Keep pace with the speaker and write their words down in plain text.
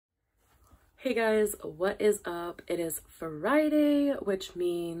Hey guys, what is up? It is Friday, which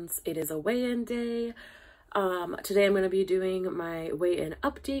means it is a weigh-in day. Today I'm going to be doing my weigh-in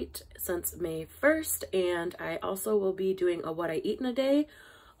update since May 1st, and I also will be doing a what I eat in a day.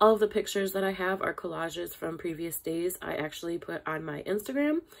 All of the pictures that I have are collages from previous days I actually put on my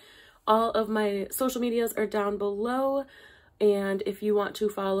Instagram. All of my social medias are down below, and if you want to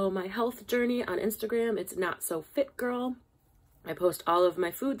follow my health journey on Instagram, it's Not So Fit Girl. I post all of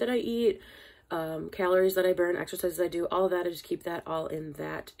my food that I eat, calories that I burn, exercises I do, all of that. I just keep that all in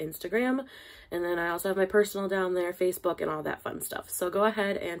that Instagram. And then I also have my personal down there, Facebook, and all that fun stuff. So go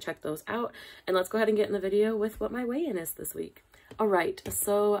ahead and check those out. And let's go ahead and get in the video with what my weigh-in is this week. All right,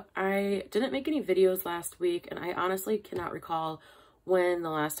 so I didn't make any videos last week, and I honestly cannot recall when the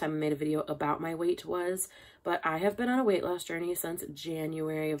last time I made a video about my weight was, but I have been on a weight loss journey since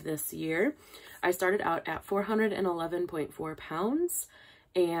January of this year. I started out at 411.4 pounds.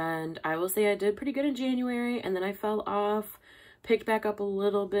 And I will say I did pretty good in January, and then I fell off, picked back up a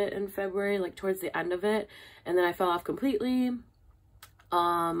little bit in February, like towards the end of it, and then I fell off completely.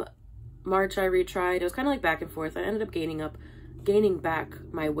 March I retried. It was kind of like back and forth. I ended up gaining back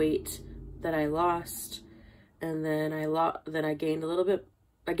my weight that I lost, and then I gained a little bit.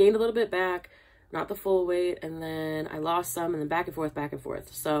 I gained a little bit back, not the full weight, and then I lost some, and then back and forth, back and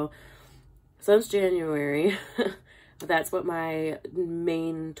forth. So since January. That's what my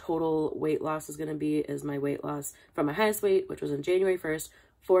main total weight loss is going to be, is my weight loss from my highest weight, which was on January 1st,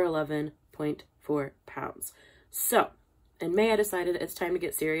 411.4 pounds. So in May, I decided it's time to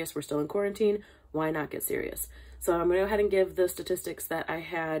get serious. We're still in quarantine. Why not get serious? So I'm going to go ahead and give the statistics that I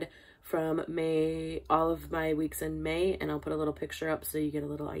had from May, all of my weeks in May, and I'll put a little picture up so you get a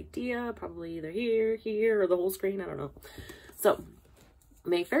little idea, probably either here, or the whole screen. I don't know. So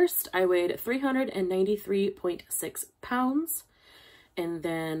May 1st, I weighed 393.6 pounds. And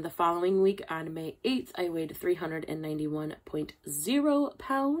then the following week on May 8th, I weighed 391.0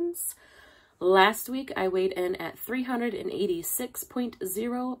 pounds. Last week, I weighed in at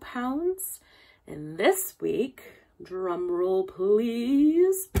 386.0 pounds. And this week, drum roll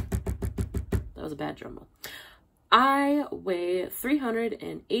please. That was a bad drum roll. I weigh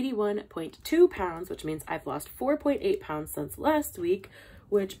 381.2 pounds, which means I've lost 4.8 pounds since last week,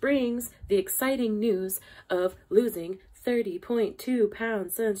 which brings the exciting news of losing 30.2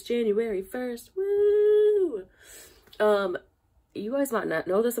 pounds since January 1st. Woo! You guys might not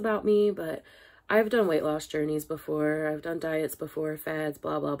know this about me, but I've done weight loss journeys before. I've done diets before, fads,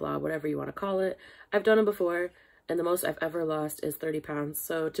 blah, blah, blah, whatever you want to call it. I've done them before. And the most I've ever lost is 30 pounds.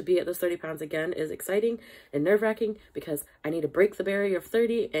 So to be at this 30 pounds again is exciting and nerve-wracking because I need to break the barrier of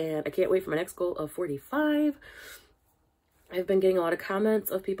 30 and I can't wait for my next goal of 45. I've been getting a lot of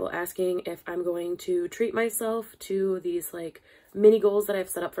comments of people asking if I'm going to treat myself to these like mini goals that I've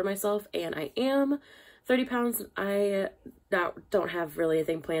set up for myself, and I am. 30 pounds, I don't have really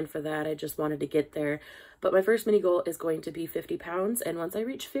anything planned for that. I just wanted to get there. But my first mini goal is going to be 50 pounds. And once I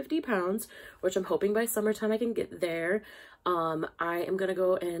reach 50 pounds, which I'm hoping by summertime I can get there, I am going to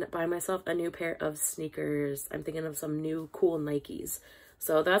go and buy myself a new pair of sneakers. I'm thinking of some new cool Nikes.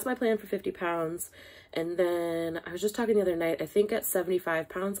 So that's my plan for 50 pounds. And then I was just talking the other night, I think at 75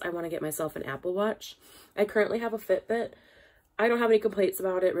 pounds, I want to get myself an Apple Watch. I currently have a Fitbit. I don't have any complaints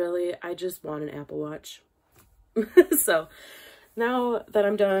about it, really. I just want an Apple Watch. So now that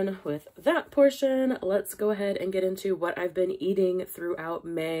I'm done with that portion, let's go ahead and get into what I've been eating throughout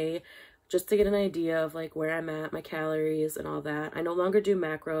May, just to get an idea of like where I'm at, my calories and all that. I no longer do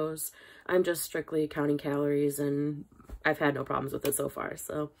macros. I'm just strictly counting calories, and I've had no problems with it so far.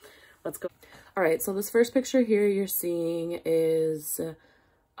 So let's go. All right, so this first picture here you're seeing is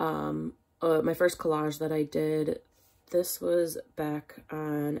my first collage that I did. This was back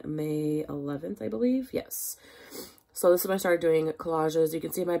on May 11th, I believe. Yes. So this is when I started doing collages. You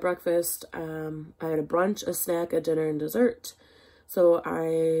can see my breakfast. I had a brunch, a snack, a dinner, and dessert. So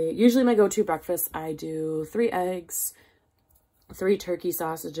usually my go-to breakfast, I do 3 eggs, 3 turkey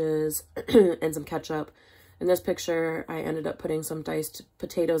sausages, and some ketchup. In this picture, I ended up putting some diced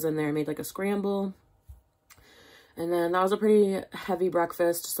potatoes in there. I made like a scramble. And then that was a pretty heavy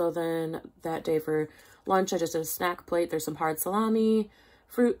breakfast. So then that day for lunch, I just did a snack plate. There's some hard salami,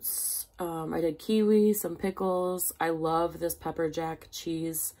 fruits. I did kiwi, some pickles. I love this pepper jack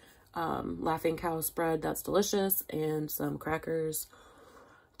cheese Laughing Cow spread. That's delicious. And some crackers.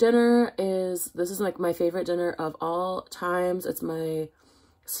 Dinner this is like my favorite dinner of all times. It's my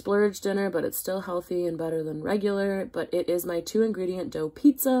splurge dinner, but it's still healthy and better than regular. But it is my 2-ingredient dough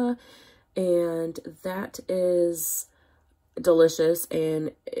pizza, and that is delicious.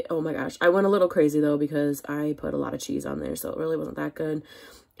 And oh my gosh, I went a little crazy though because I put a lot of cheese on there, so it really wasn't that good.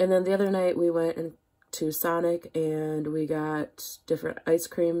 And then the other night we went to Sonic and we got different ice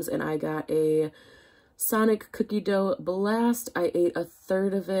creams, and I got a Sonic cookie dough blast. I ate a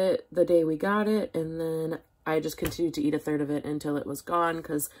third of it the day we got it, and then I just continued to eat a third of it until it was gone,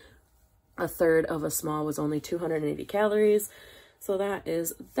 because a third of a small was only 280 calories. So that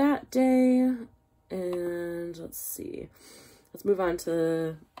is that day. And let's see. Let's move on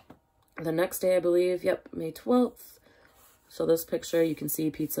to the next day, I believe. Yep, May 12th. So this picture, you can see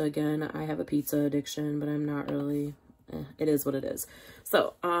pizza again. I have a pizza addiction, but I'm not really. It is what it is.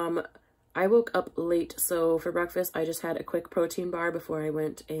 So, I woke up late. So for breakfast, I just had a quick protein bar before I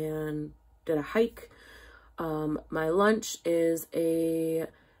went and did a hike. My lunch is a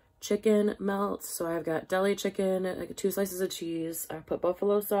chicken melt. So I've got deli chicken, like 2 slices of cheese. I put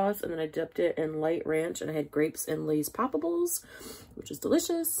buffalo sauce, and then I dipped it in light ranch, and I had grapes and Lay's Poppables, which is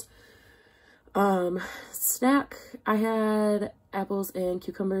delicious. Snack, I had apples and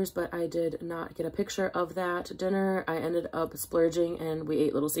cucumbers, but I did not get a picture of that. Dinner, I ended up splurging, and we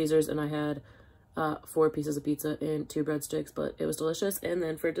ate Little Caesars, and I had 4 pieces of pizza and 2 breadsticks, but it was delicious. And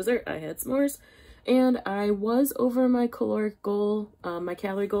then for dessert, I had s'mores. And I was over my caloric goal. My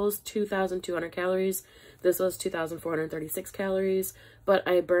calorie goal is 2,200 calories. This was 2,436 calories, but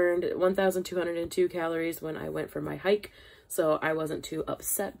I burned 1,202 calories when I went for my hike, so I wasn't too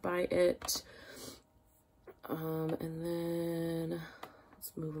upset by it. And then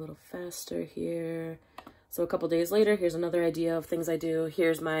let's move a little faster here. So a couple days later, here's another idea of things I do.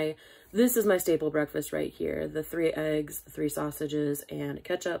 This is my staple breakfast right here. The 3 eggs, the 3 sausages, and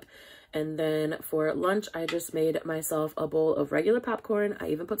ketchup. And then for lunch, I just made myself a bowl of regular popcorn. I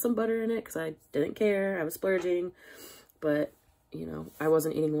even put some butter in it because I didn't care. I was splurging. But, you know, I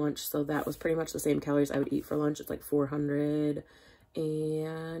wasn't eating lunch, so that was pretty much the same calories I would eat for lunch. It's like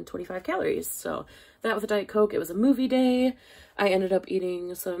 425 calories. So that with a Diet Coke. It was a movie day. I ended up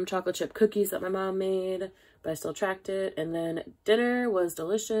eating some chocolate chip cookies that my mom made, but I still tracked it. And then dinner was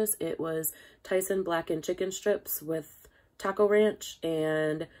delicious. It was Tyson blackened chicken strips with taco ranch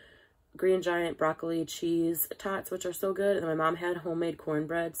and Green Giant broccoli cheese tots, which are so good. And my mom had homemade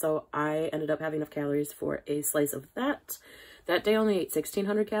cornbread, so I ended up having enough calories for a slice of that. That day I only ate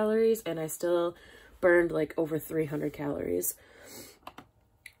 1,600 calories, and I still burned like over 300 calories.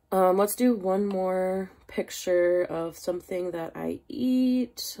 Let's do one more picture of something that I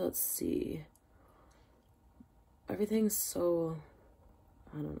eat. Let's see. Everything's so,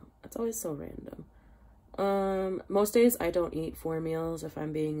 I don't know. It's always so random. Most days I don't eat 4 meals, if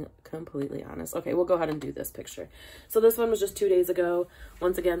I'm being completely honest. Okay, we'll go ahead and do this picture. So this one was just 2 days ago.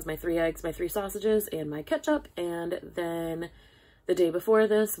 Once again, it's my 3 eggs, my 3 sausages, and my ketchup. And then the day before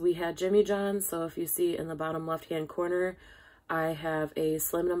this, we had Jimmy John's. So if you see in the bottom left-hand corner, I have a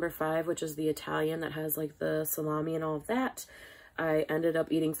Slim No. 5, which is the Italian that has like the salami and all of that. I ended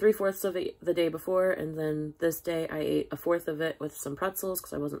up eating 3/4 of it the day before, and then this day I ate 1/4 of it with some pretzels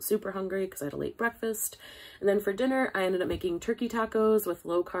because I wasn't super hungry because I had a late breakfast. And then for dinner, I ended up making turkey tacos with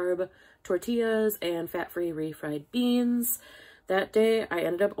low-carb tortillas and fat-free refried beans. That day, I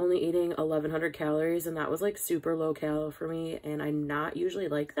ended up only eating 1,100 calories, and that was like super low-cal for me, and I'm not usually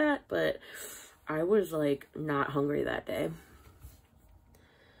like that, but I was like not hungry that day.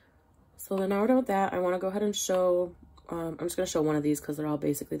 So then now we're done with that. I want to go ahead and show... I'm just going to show one of these because they're all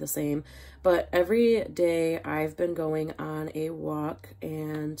basically the same. But every day I've been going on a walk,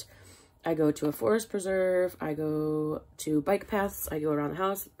 and I go to a forest preserve, I go to bike paths, I go around the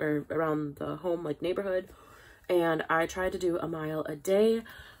house or around the home like neighborhood, and I try to do a mile a day.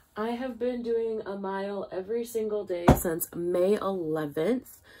 I have been doing a mile every single day since May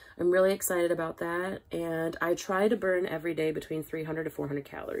 11th. I'm really excited about that, and I try to burn every day between 300 to 400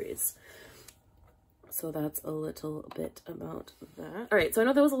 calories. So that's a little bit about that. All right, so I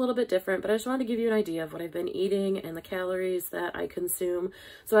know that was a little bit different, but I just wanted to give you an idea of what I've been eating and the calories that I consume.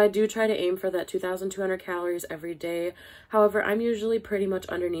 So I do try to aim for that 2,200 calories every day. However, I'm usually pretty much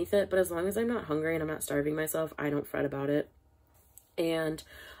underneath it, but as long as I'm not hungry and I'm not starving myself, I don't fret about it. And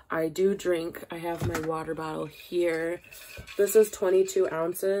I do drink. I have my water bottle here. This is 22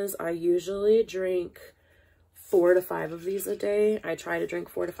 ounces. I usually drink 4 to 5 of these a day. I try to drink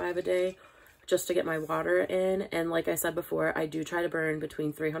 4 to 5 a day, just to get my water in. And like I said before, I do try to burn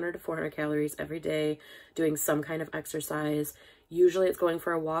between 300 to 400 calories every day, doing some kind of exercise. Usually it's going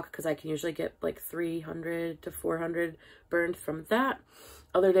for a walk because I can usually get like 300 to 400 burned from that.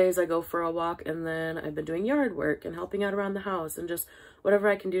 Other days I go for a walk, and then I've been doing yard work and helping out around the house and just whatever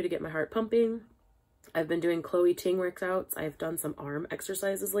I can do to get my heart pumping. I've been doing Chloe Ting workouts. I've done some arm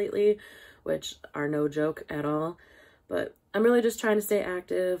exercises lately, which are no joke at all. But I'm really just trying to stay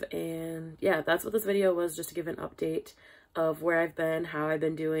active, and yeah, that's what this video was, just to give an update of where I've been, how I've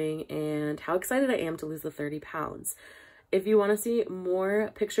been doing, and how excited I am to lose the 30 pounds. If you want to see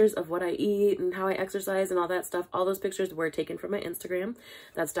more pictures of what I eat and how I exercise and all that stuff, all those pictures were taken from my Instagram.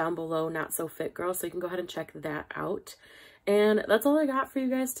 That's down below, Not So Fit Girl, so you can go ahead and check that out. And that's all I got for you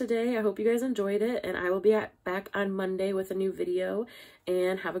guys today. I hope you guys enjoyed it, and I will be back on Monday with a new video,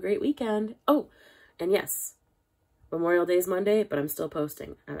 and have a great weekend. Oh, and yes, Memorial Day is Monday, but I'm still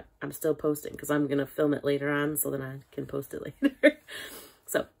posting. I'm still posting because I'm going to film it later on so then I can post it later.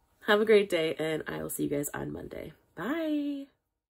 So have a great day, and I will see you guys on Monday. Bye.